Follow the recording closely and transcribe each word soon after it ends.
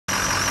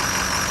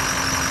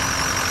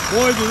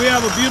Boy, do we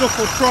have a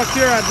beautiful truck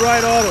here at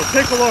Ride Auto.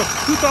 Take a look.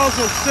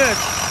 2006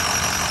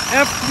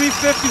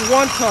 F-350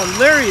 1-ton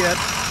Lariat,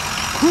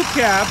 crew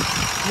cab,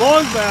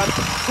 long bed,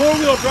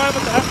 4-wheel drive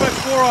with the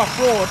FX4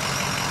 off-road,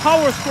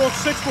 power stroke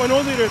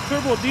 6.0-liter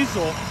turbo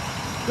diesel.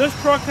 This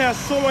truck has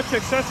so much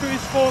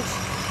accessories, folks.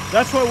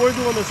 That's why we're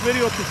doing this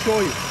video, to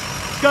show you.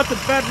 It's got the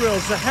bed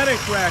rails, the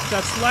headache rack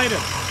that's lighted.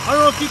 I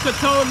don't know if you could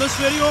tell in this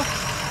video,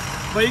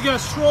 but you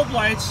got strobe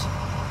lights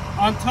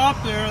on top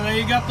there, and then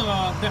you got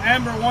the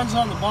amber ones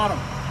on the bottom.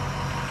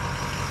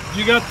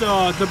 You got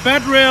the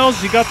bed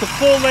rails, you got the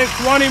full-length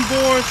running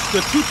boards,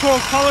 the two-tone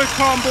color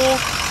combo,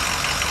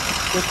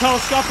 the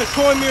telescopic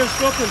towing mirrors,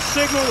 built-in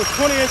signal with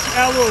 20-inch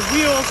alloy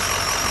wheels,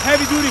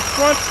 heavy-duty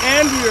front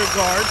and rear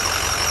guard.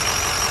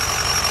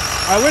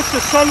 I wish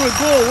the sun would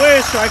go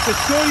away so I could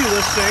show you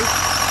this thing.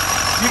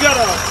 You got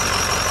a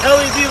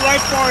LED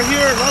light bar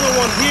here, another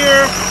one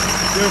here.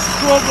 There's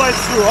strobe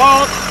lights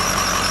throughout,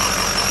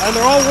 and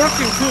they're all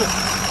working too.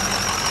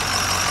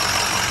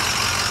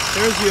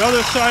 There's the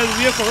other side of the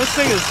vehicle. This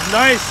thing is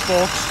nice,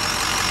 folks.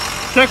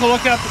 Take a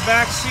look at the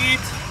back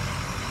seat.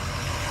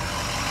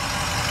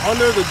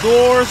 Under the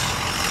doors.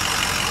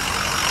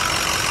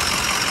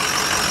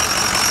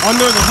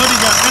 Under the hood, you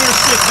got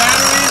interstate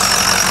batteries.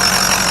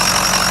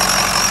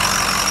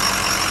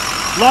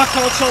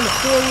 Lockouts on the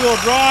 4-wheel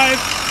drive.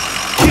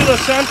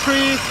 Keyless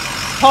entry.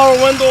 Power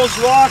windows,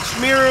 locks,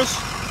 mirrors.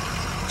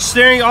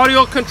 Steering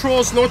audio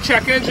controls. No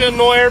check engine,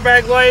 no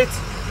airbag light.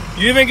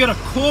 You even get a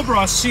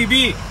Cobra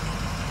CB.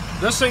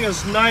 This thing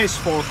is nice,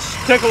 folks.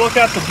 Take a look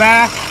at the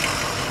back.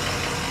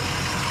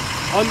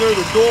 Under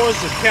the doors,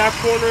 the cab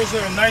corners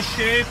are in nice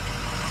shape.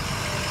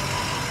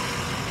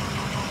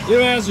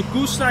 Even has a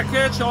gooseneck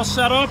hitch all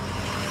set up.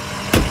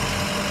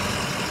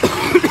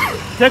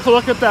 Take a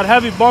look at that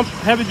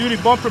heavy duty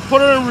bumper.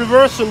 Put it in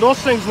reverse and those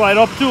things light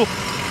up too.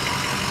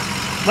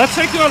 Let's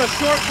take you on a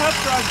short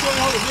test drive, show you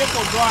how the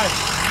vehicle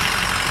drives.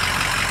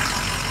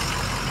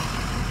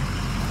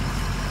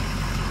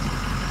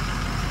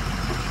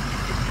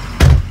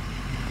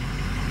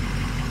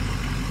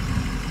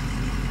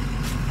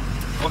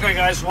 Okay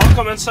guys,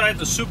 welcome inside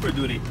the Super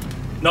Duty.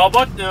 Now,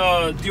 but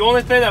the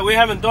only thing that we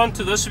haven't done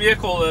to this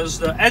vehicle is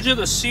the edge of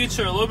the seats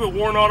are a little bit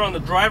worn out on the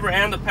driver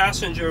and the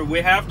passenger.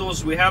 We have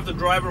those. We have the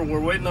driver.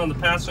 We're waiting on the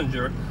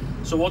passenger,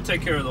 so we'll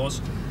take care of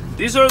those.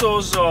 These are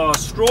those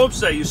strobes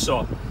that you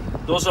saw.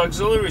 Those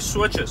auxiliary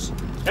switches.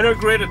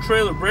 Integrated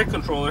trailer brake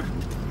controller.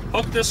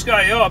 Hook this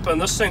guy up,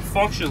 and this thing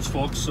functions,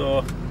 folks.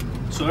 So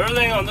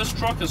everything on this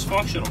truck is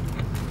functional.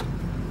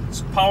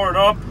 It's powered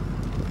up,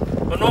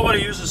 but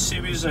nobody uses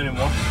CBs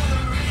anymore.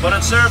 But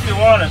it's there if you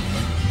want it.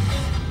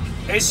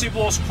 AC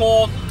blows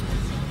cold.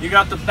 You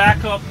got the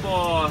backup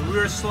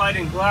rear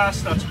sliding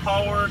glass that's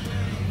powered.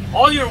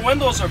 All your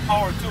windows are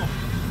powered too.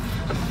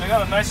 They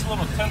got a nice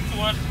little tint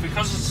to it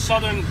because it's a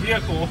southern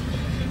vehicle.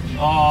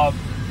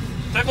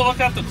 Take a look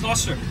at the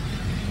cluster.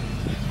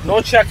 No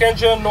check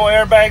engine, no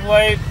airbag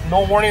light,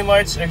 no warning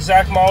lights,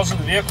 exact miles of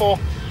the vehicle.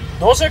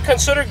 Those are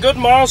considered good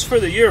miles for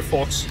the year,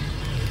 folks.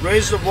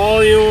 Raise the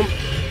volume,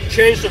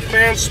 change the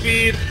fan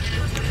speed.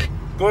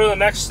 Go to the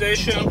next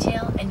station.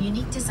 Detail and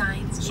unique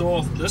designs.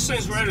 So this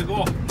thing's ready to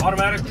go.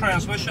 Automatic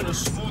transmission is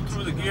smooth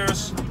through the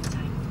gears.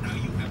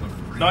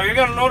 Now you're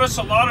gonna notice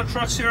a lot of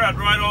trucks here at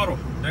Ride Auto.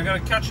 They're gonna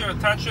catch your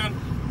attention.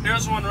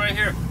 Here's one right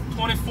here,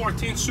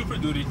 2014 Super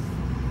Duty.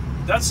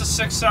 That's a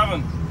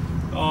 6.7.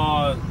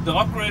 The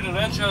upgraded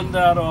engine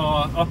that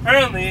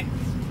apparently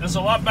is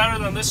a lot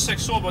better than this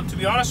 6.0. But to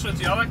be honest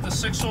with you, I like the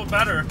 6.0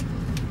 better.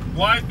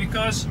 Why?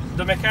 Because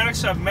the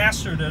mechanics have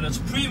mastered it. It's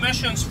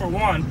pre-emissions for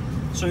one.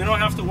 So you don't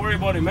have to worry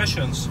about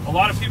emissions. A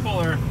lot of people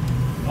are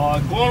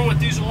going with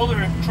these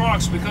older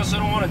trucks because they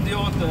don't want to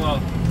deal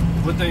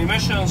with the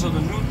emissions of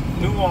the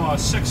new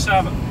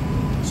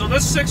 6.7. So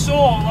this 6.0,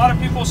 a lot of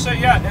people say,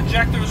 yeah,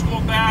 injectors go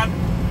bad,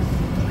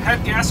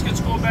 head gaskets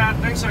go bad,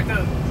 things like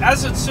that.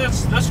 As it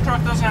sits, this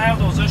truck doesn't have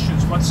those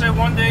issues. But say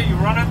one day you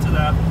run into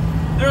that,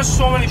 there's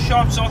so many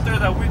shops out there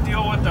that we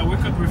deal with that we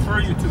could refer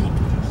you to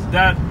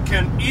that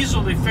can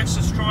easily fix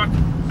this truck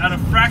at a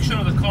fraction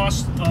of the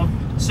cost of,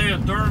 say, a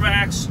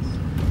Duramax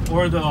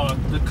or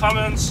the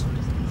Cummins.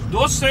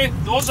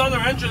 Those other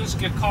engines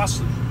get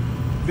costly.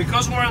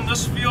 Because we're in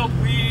this field,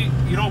 we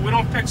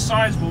don't pick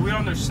sides, but we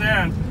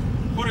understand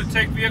who to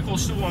take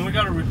vehicles to when we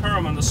got to repair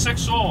them. And the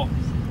 6.0,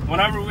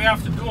 whenever we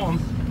have to do them,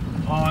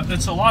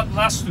 it's a lot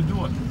less to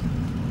do it.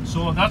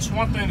 So that's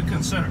one thing to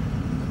consider.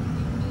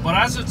 But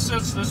as it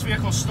sits, this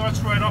vehicle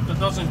starts right up. It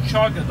doesn't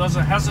chug. It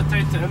doesn't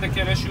hesitate to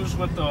indicate issues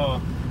with the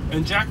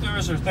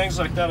injectors or things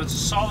like that. It's a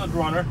solid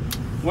runner.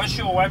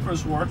 Windshield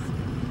wipers work.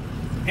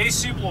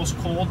 AC blows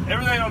cold.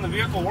 Everything on the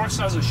vehicle works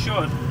as it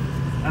should,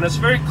 and it's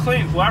very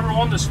clean. Whoever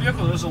owned this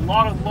vehicle, there's a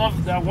lot of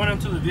love that went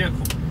into the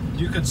vehicle.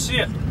 You could see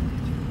it.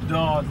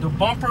 The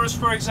bumpers,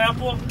 for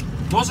example,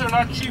 those are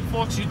not cheap,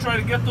 folks. You try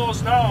to get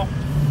those now,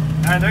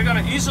 and they're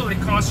going to easily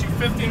cost you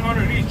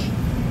 $1,500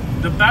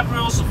 each. The bed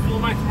rails, the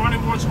full-length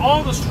running boards,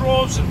 all the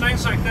strobes and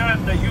things like that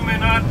you may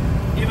not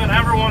even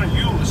ever want to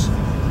use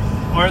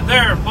are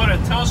there, but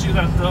it tells you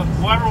that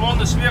whoever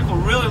owned this vehicle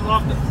really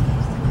loved it.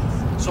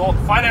 So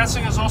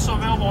financing is also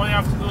available. All you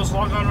have to do is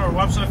log on to our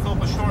website, fill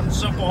up a short and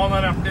simple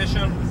online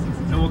application.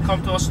 It will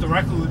come to us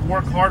directly. We'd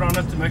work hard on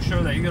it to make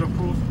sure that you get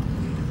approved.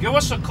 Give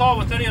us a call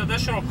with any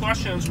additional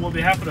questions. We'll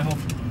be happy to help.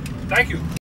 Thank you.